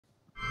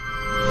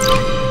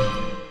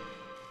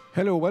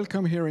Hello,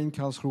 welcome here in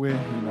Karlsruhe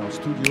in our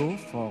studio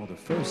for the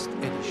first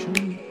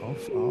edition of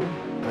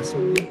our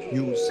Assembly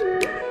News.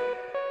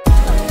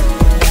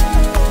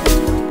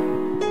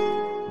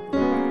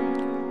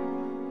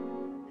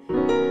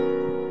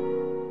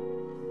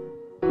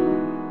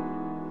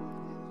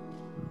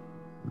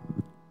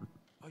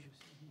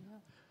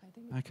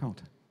 I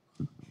can't.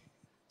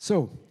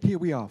 So, here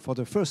we are for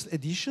the first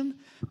edition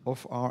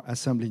of our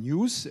Assembly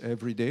News.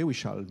 Every day we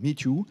shall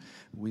meet you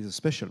with a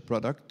special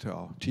product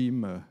our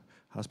team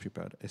has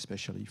prepared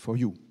especially for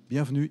you.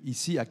 Bienvenue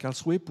ici à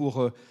Karlsruhe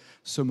pour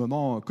ce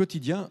moment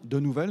quotidien de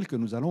nouvelles que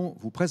nous allons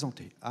vous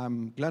présenter.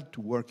 I'm glad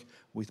to work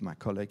with my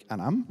colleague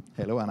Anam.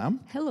 Hello, Anam.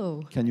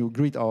 Hello. Can you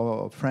greet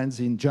our friends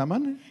in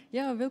German?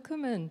 Ja,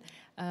 willkommen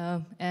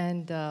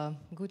and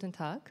guten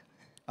Tag.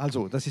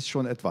 Also, das ist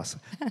schon etwas.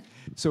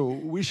 So,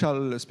 we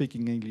shall speak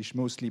in English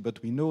mostly,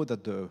 but we know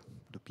that the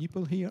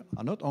people here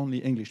are not only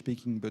English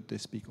speaking, but they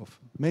speak of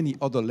many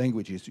other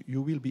languages.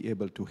 You will be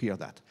able to hear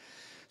that.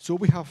 So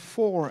we have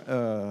four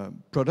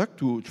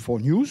for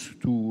news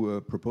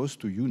to propose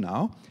to you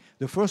now.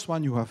 The first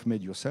one you have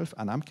made yourself.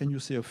 Anam, can you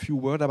say a few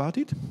words about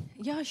it?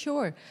 Yeah,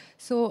 sure.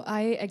 So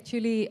I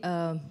actually,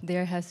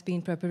 there has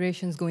been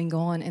preparations going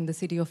on in the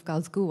city of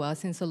Karlsruhe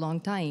since a long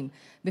time,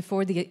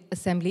 before the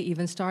assembly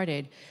even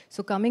started.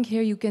 So coming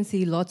here, you can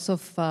see lots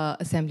of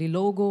assembly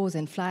logos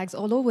and flags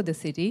all over the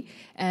city.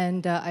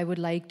 And I would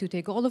like to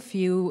take all of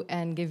you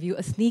and give you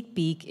a sneak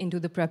peek into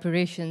the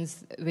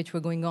preparations which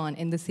were going on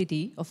in the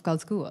city of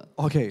Karlsruhe.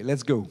 Okay,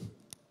 let's go.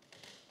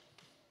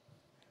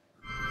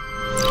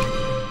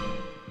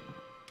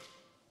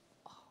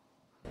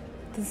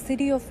 The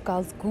city of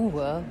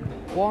Karlsruhe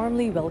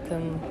warmly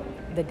welcomed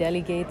the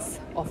delegates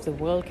of the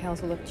World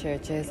Council of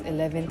Churches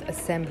 11th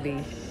Assembly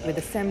with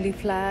assembly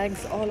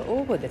flags all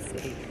over the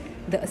city.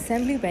 The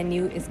assembly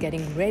venue is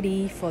getting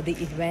ready for the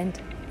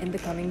event in the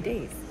coming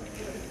days.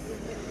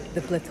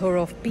 The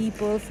plethora of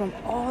people from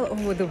all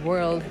over the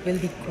world will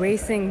be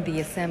gracing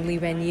the assembly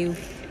venue,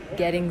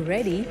 getting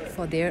ready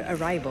for their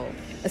arrival.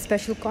 A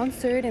special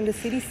concert in the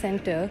city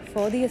center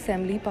for the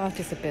assembly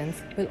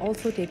participants will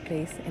also take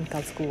place in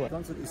Karlsruhe. The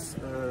concert is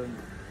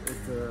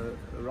the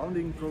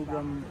rounding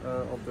program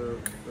of the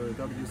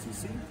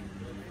WCC,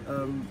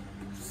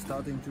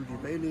 starting Judy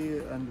Bailey,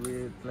 and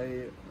we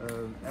play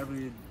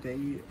every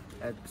day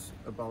at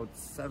about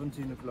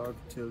 17 o'clock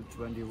till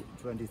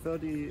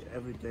 20:30,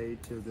 every day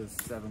till the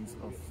 7th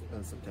of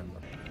September.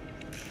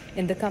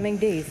 In the coming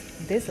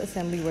days, this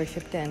assembly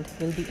worship tent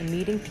will be a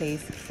meeting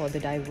place for the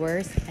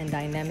diverse and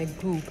dynamic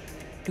group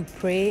to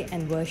pray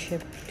and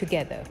worship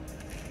together.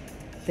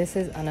 This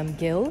is Anam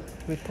Gill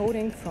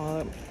reporting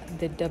from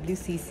the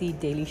WCC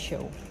Daily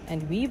Show,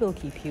 and we will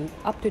keep you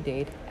up to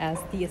date as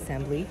the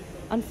assembly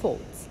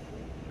unfolds.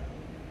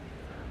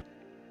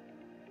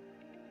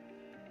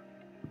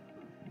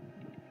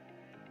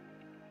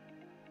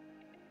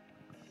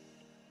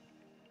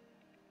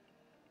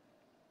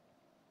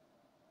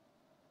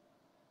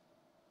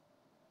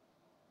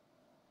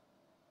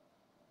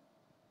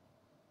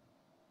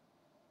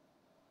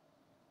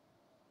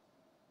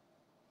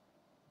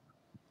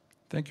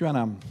 Thank you,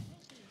 Anam.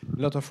 A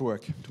lot of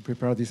work to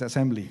prepare this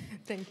assembly.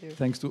 Thank you.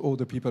 Thanks to all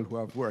the people who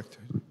have worked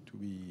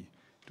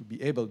to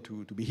be able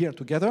to be here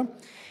together.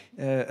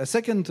 A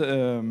second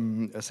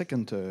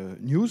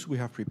news we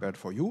have prepared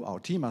for you, our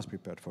team has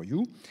prepared for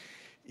you,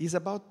 is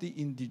about the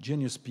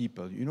indigenous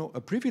people. You know, a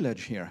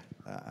privilege here,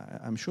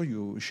 I'm sure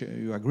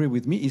you agree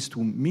with me, is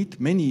to meet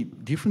many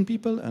different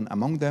people, and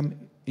among them,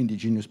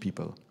 indigenous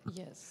people.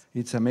 Yes.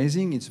 It's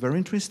amazing, it's very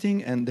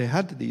interesting, and they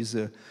had these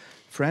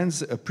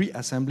friends a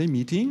pre-assembly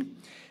meeting,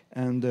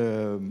 and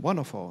one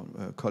of our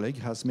colleagues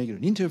has made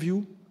an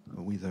interview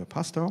with a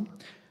pastor,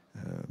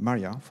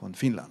 Maria from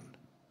Finland.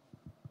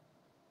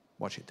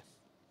 Watch it.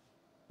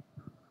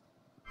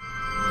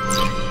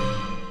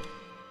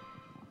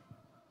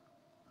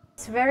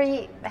 It's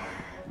very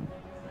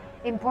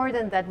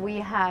important that we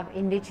have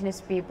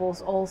indigenous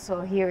peoples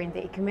also here in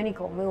the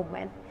ecumenical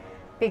movement,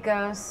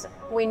 because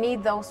we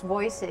need those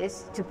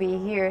voices to be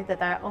here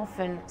that are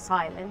often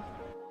silent.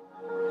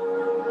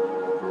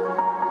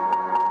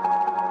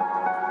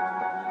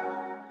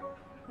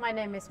 My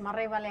name is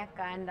Mari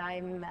Valiakka, and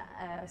I'm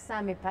a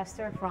Sami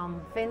pastor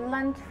from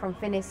Finland, from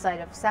Finnish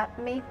side of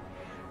Sapmi.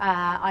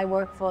 I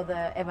work for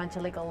the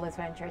Evangelical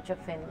Lutheran Church of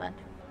Finland.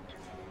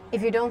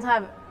 If you don't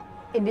have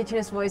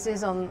indigenous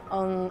voices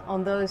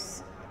on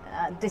those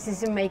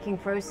decision-making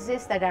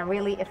processes that are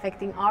really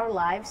affecting our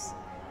lives,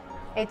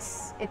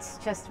 it's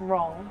just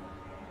wrong.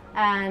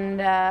 And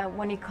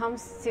when it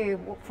comes to,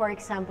 for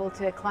example,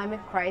 to a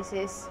climate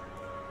crisis,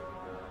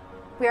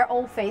 we are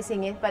all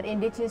facing it, but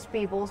indigenous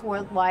peoples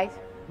worldwide,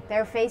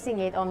 they're facing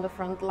it on the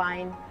front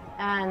line,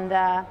 and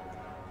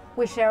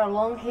we share a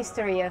long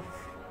history of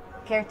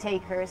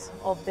caretakers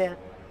of the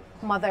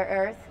Mother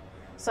Earth.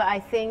 So I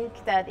think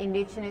that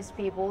indigenous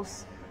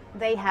peoples,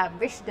 they have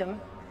wisdom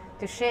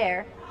to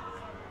share,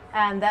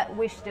 and that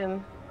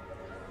wisdom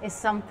is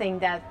something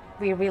that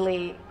we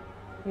really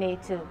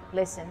need to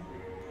listen.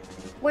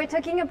 We're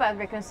talking about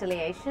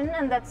reconciliation,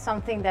 and that's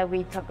something that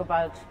we talk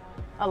about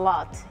a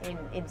lot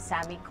in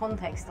Sami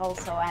context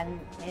also,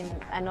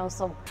 and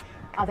also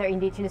other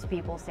indigenous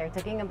peoples. They're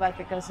talking about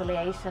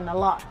reconciliation a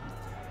lot.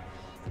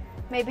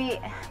 Maybe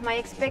my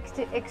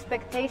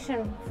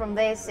expectation from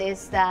this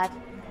is that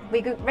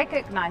we could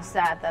recognize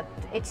that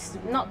it's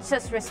not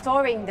just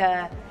restoring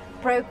the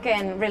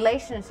broken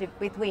relationship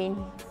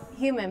between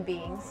human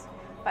beings,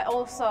 but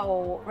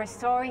also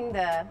restoring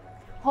the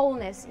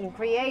wholeness in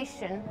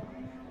creation.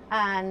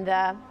 And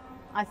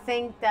I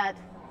think that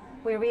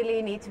we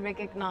really need to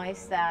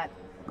recognize that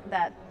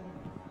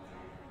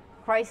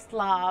Christ's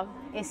love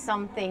is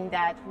something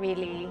that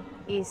really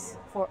is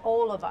for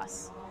all of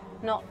us,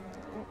 not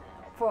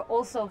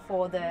also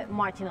for the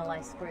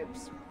marginalized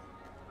groups.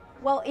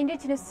 Well,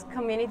 indigenous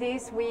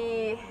communities,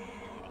 we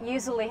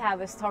usually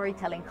have a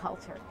storytelling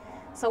culture.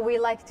 So we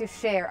like to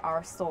share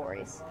our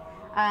stories.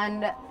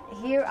 And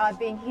here I've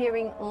been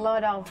hearing a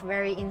lot of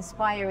very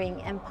inspiring,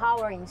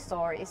 empowering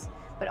stories,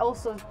 but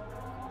also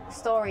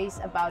stories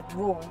about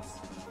wounds.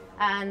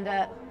 And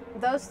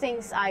those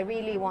things I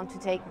really want to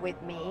take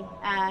with me.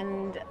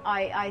 And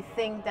I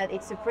think that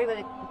it's a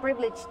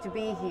privilege to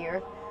be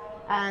here.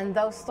 And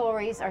those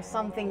stories are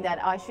something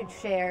that I should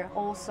share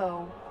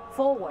also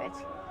forward,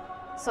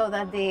 so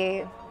that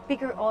the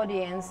bigger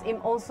audience, and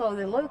also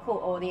the local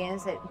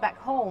audience back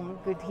home,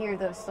 could hear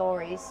those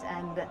stories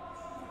and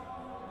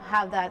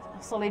have that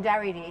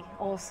solidarity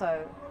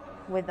also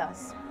with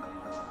us.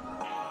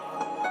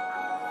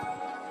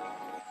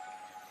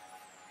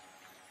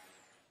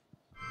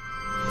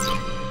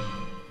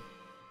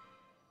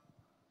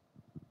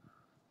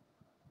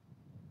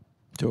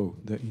 So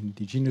the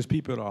indigenous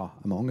people are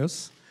among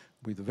us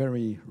with a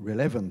very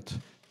relevant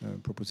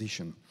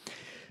proposition.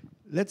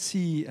 Let's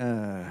see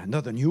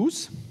another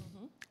news.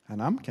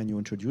 Anam, can you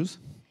introduce?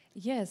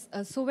 Yes,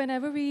 so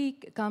whenever we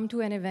come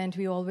to an event,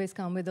 we always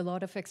come with a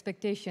lot of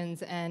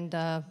expectations, and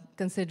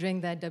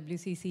considering that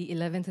WCC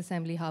 11th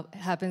Assembly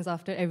happens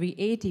after every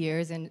 8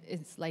 years, and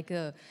it's like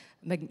a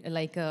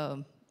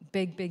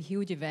big,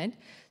 huge event.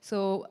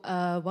 So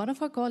one of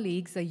our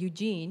colleagues,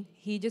 Eugene,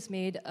 he just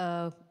made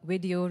a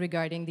video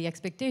regarding the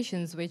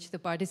expectations which the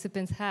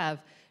participants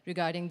have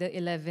regarding the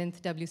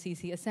 11th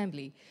WCC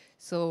Assembly.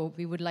 So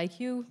we would like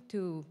you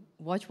to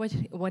watch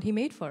what he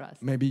made for us.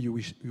 Maybe you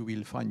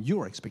will find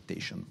your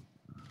expectation.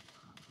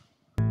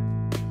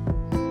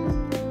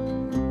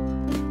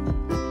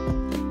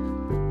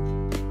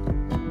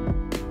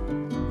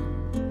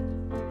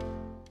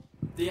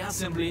 The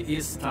assembly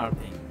is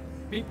starting.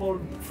 People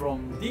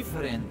from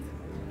different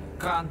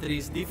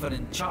countries,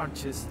 different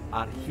churches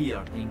are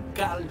here in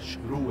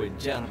Karlsruhe,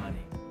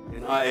 Germany.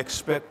 And I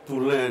expect to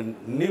learn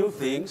new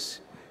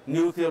things,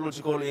 new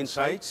theological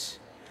insights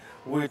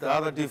with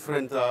other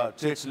different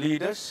church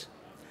leaders,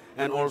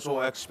 and also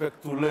I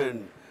expect to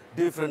learn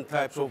different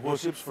types of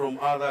worships from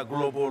other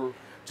global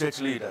church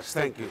leaders.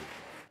 Thank you.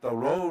 The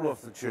role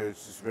of the church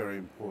is very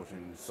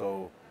important.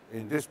 So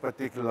in this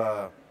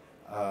particular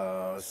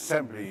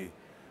assembly,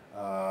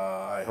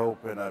 I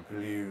hope and I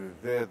believe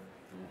that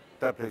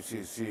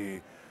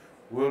WCC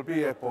will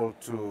be able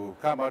to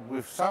come up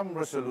with some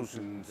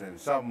resolutions and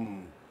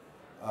some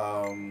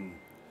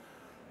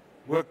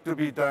work to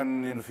be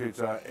done in the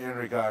future in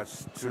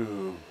regards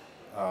to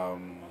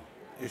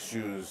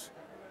issues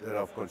that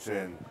are of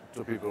concern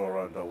to people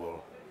around the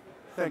world.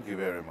 Thank you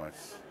very much.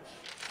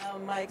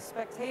 My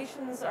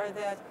expectations are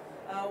that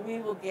we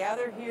will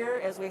gather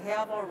here, as we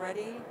have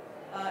already,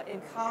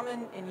 in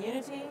common, in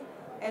unity,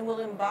 and will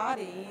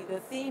embody the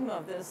theme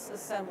of this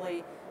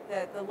assembly,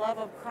 that the love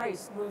of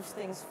Christ moves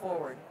things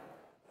forward.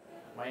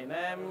 My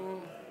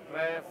name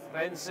is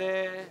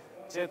Rense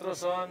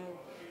Cetroson.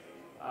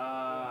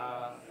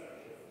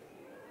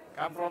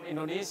 Come from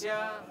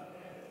Indonesia,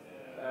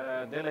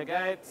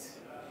 delegate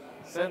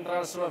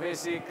Central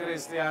Sulawesi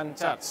Christian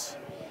Church.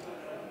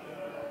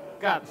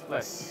 God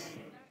bless.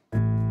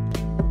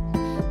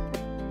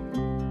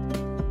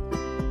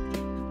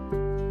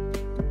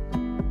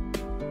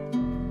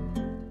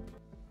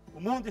 O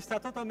mundo está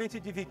totalmente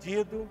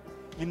dividido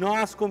e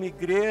nós, como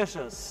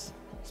igrejas,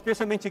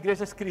 especialmente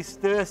igrejas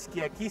cristãs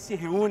que aqui se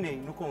reúnem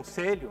no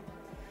Conselho,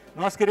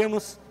 nós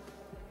queremos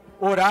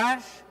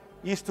orar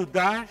e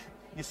estudar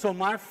e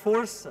somar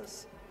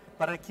forças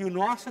para que o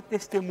nosso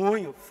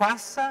testemunho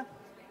faça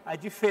a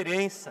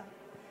diferença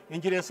em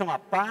direção à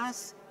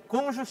paz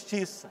com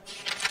justiça.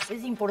 É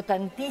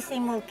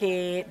importantíssimo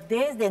que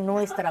desde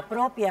nossa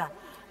própria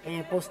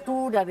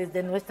postura,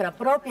 desde nuestra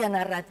propia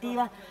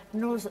narrativa,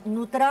 nos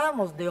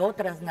nutramos de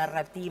otras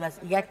narrativas.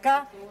 Y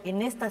acá,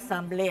 en esta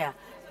asamblea,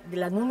 de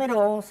la número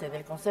 11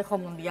 del Consejo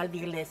Mundial de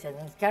Iglesias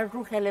en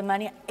Karlsruhe,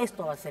 Alemania,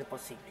 esto va a ser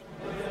posible.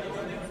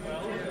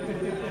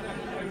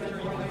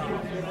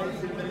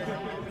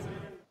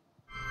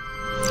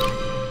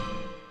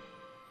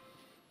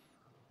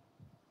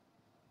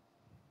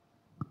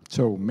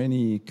 So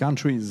many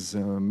countries,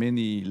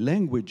 many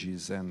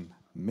languages, and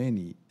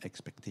many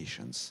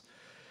expectations.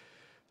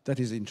 That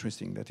is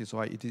interesting. That is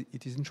why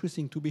it is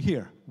interesting to be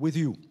here with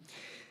you.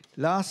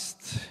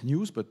 Last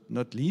news, but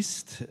not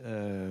least,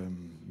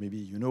 maybe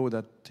you know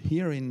that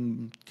here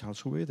in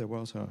Karlsruhe there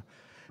was a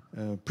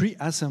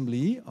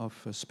pre-assembly of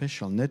a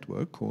special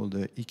network called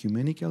the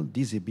Ecumenical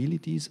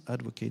Disabilities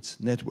Advocates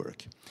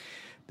Network.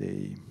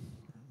 They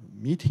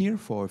meet here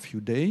for a few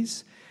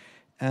days,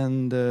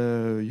 and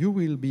you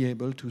will be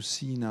able to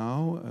see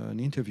now an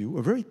interview,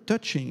 a very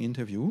touching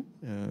interview,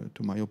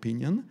 to my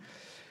opinion.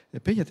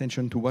 Pay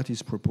attention to what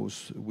is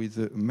proposed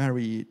with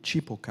Mary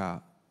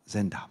Chipoka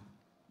Zenda.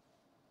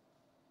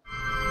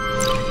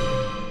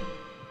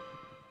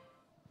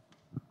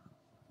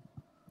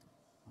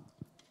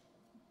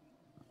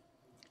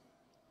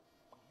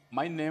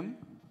 My name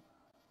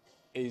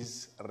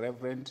is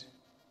Reverend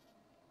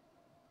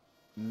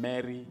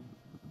Mary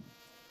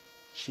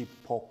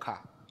Chipoka.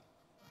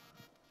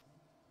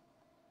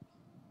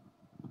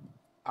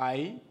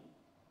 I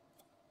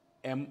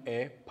am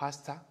a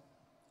pastor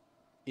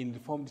in the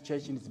Reformed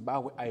Church in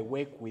Zimbabwe. I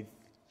work with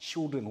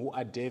children who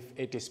are deaf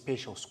at a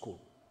special school.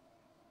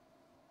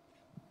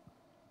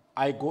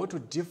 I go to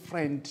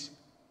different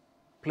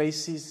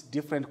places,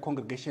 different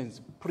congregations,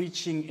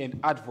 preaching and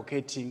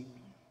advocating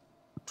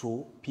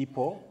to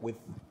people with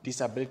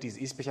disabilities,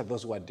 especially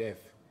those who are deaf.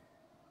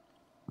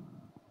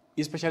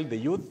 Especially the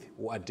youth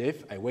who are deaf,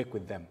 I work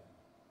with them.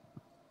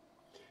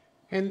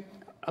 And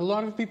a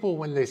lot of people,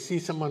 when they see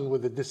someone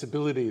with a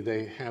disability,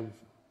 they have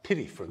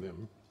pity for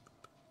them.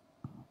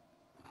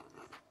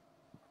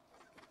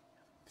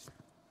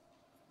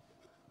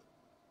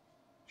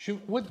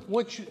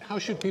 How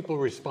should people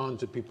respond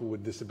to people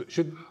with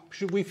disabilities?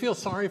 Should we feel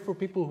sorry for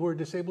people who are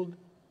disabled?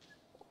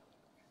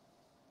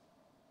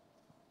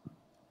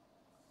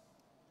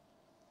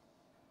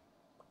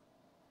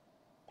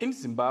 In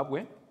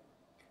Zimbabwe,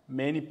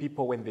 many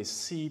people, when they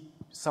see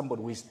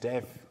somebody who is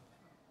deaf,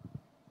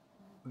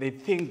 they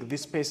think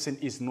this person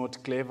is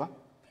not clever.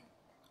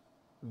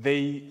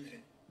 They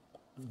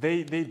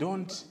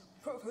don't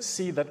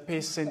see that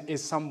person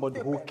as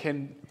somebody who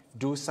can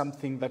do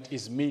something that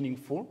is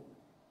meaningful.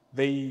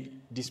 They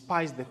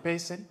despise the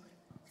person.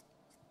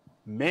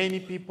 Many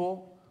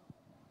people,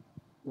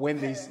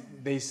 when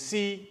they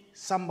see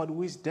somebody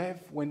who is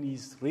deaf, when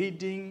he's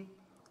reading,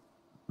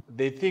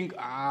 they think,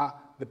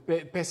 the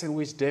person who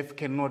is deaf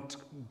cannot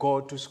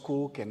go to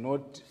school,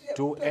 cannot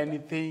do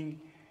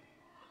anything.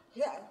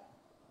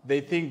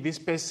 They think this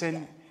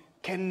person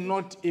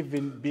cannot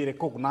even be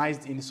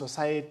recognized in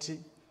society.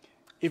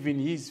 Even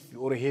his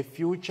or her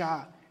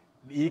future,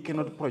 he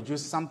cannot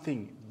produce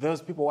something.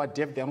 Those people who are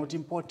deaf, they are not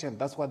important.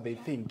 That's what they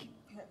think.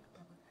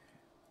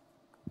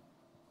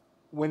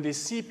 When they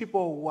see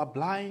people who are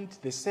blind,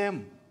 the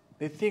same.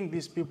 They think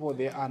these people,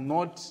 they are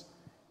not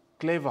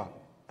clever.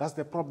 That's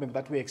the problem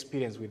that we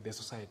experience with the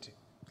society.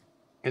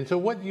 And so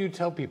what do you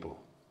tell people?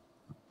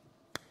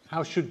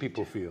 How should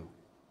people feel?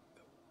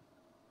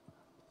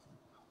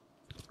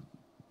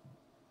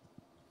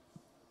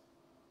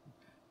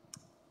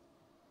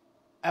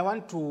 I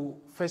want to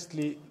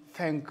firstly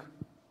thank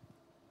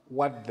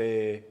what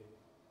the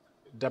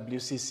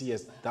WCC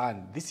has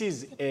done. This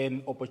is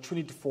an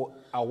opportunity for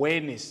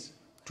awareness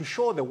to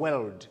show the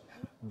world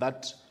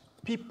that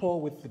people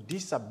with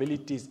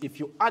disabilities, if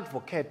you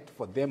advocate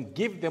for them,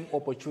 give them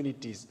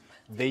opportunities,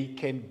 they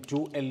can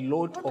do a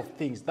lot of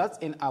things. That's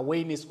an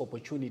awareness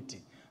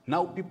opportunity.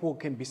 Now people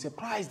can be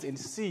surprised and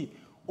see,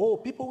 oh,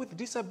 people with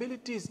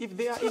disabilities, if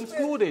they are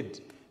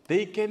included,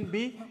 they can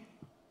be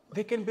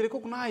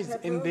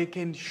recognized and they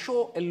can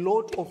show a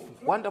lot of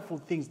wonderful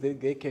things that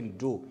they can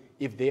do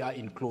if they are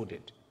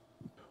included.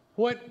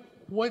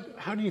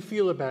 How do you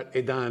feel about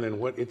EDAN and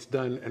what it's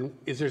done, and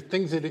is there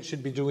things that it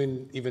should be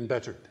doing even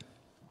better?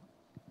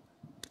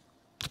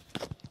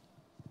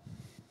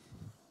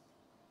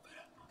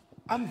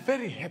 I'm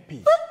very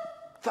happy.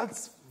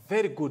 That's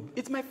very good.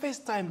 It's my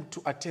first time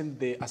to attend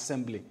the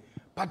assembly,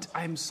 but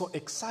I'm so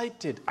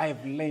excited.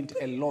 I've learned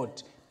a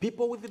lot.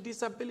 People with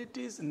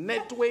disabilities,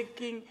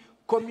 networking,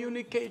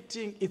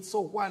 communicating, it's so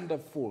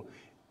wonderful.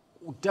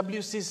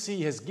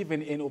 WCC has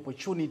given an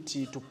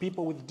opportunity to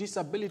people with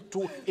disability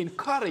to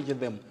encourage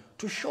them,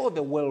 to show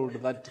the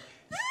world that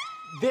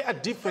there are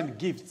different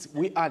gifts.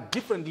 We are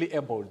differently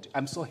abled.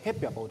 I'm so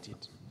happy about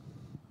it.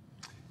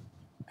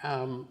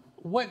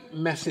 What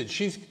message,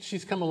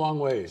 she's come a long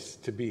ways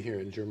to be here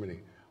in Germany.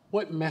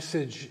 What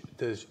message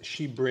does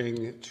she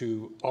bring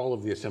to all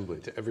of the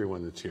assembly, to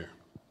everyone that's here?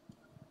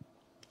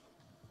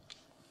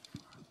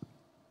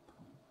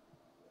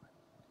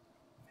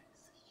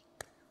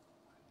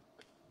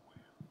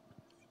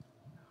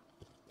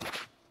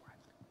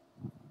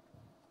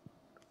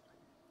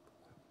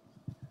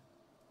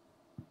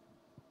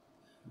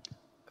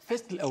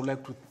 Firstly, I would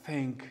like to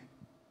thank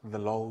the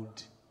Lord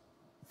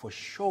for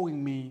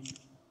showing me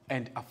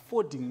and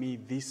affording me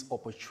this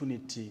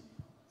opportunity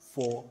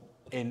for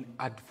an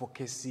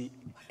advocacy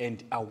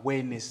and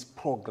awareness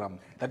program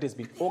that has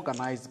been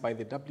organized by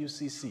the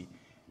WCC.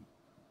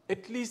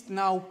 At least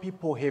now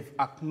people have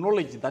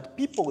acknowledged that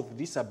people with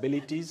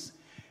disabilities,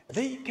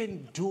 they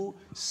can do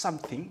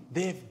something,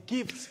 they have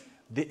gifts,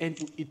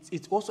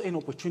 it's also an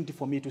opportunity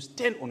for me to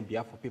stand on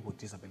behalf of people with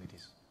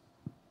disabilities.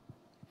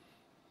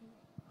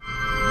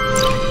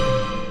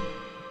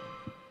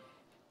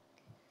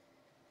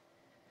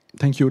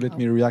 Thank you. Let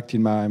me react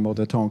in my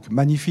mother tongue.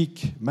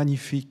 Magnifique,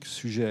 magnifique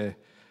sujet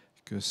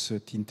que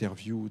cette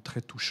interview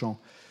très touchant.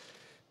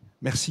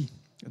 Merci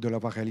de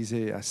l'avoir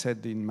réalisé. I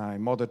said in my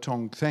mother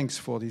tongue, thanks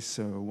for this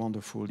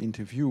wonderful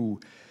interview.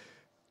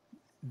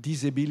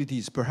 Disability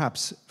is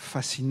perhaps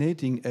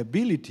fascinating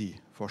ability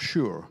for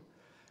sure.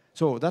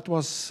 So that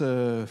was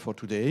for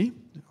today,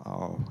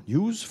 our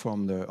news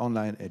from the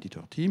online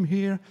editor team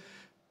here.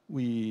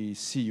 We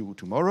see you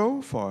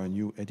tomorrow for a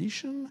new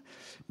edition.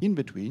 In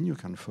between, you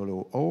can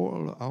follow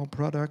all our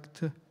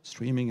product,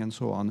 streaming and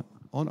so on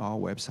our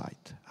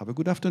website. Have a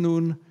good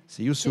afternoon.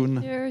 See you soon.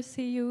 Take care.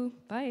 See you.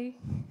 Bye.